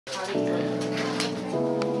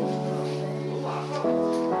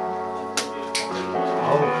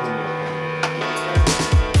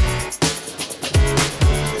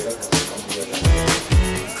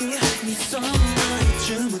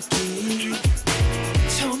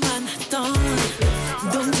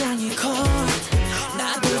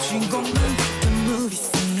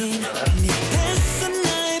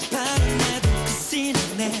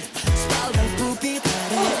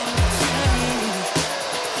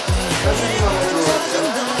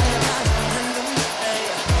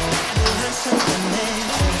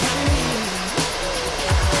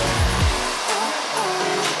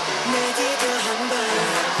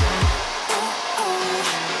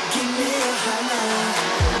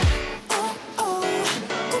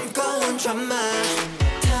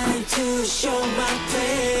Time to show my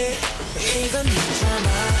play. 이건 네 드라마.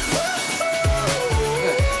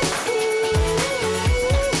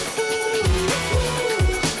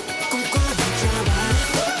 꿈꿔본 드라마.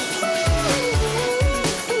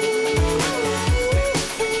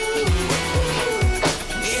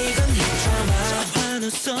 이건 네 드라마. 저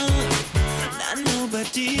하늘선 난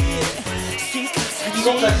nobody.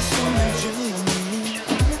 시각사진 손을 주니.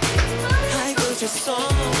 아이고 죄송.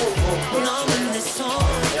 너는 내 손.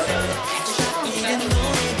 이게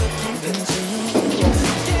너에게 공평지.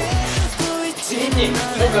 하고 있지.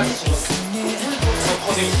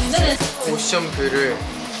 모션 뷰를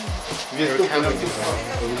이렇게 하고 있는 거야.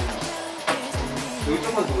 여기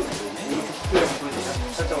좀만 더 이렇게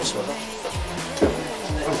살짝만 씹어서.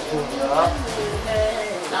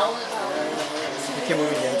 이렇게 보면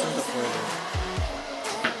얘는 좀 더 보여요.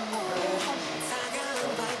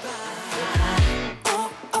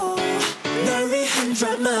 널 위한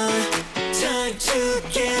드라마. Time to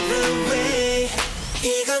get away.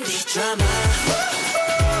 이건 네 드라마.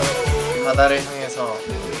 바다를 향해서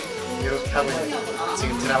이렇게 하고 있는 거.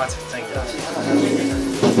 지금 드라마 착장이라.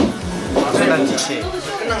 끝난 듯이.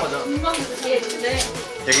 끝난 거죠?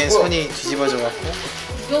 여긴 손이 뒤집어져 갖고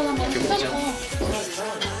이렇게 보죠.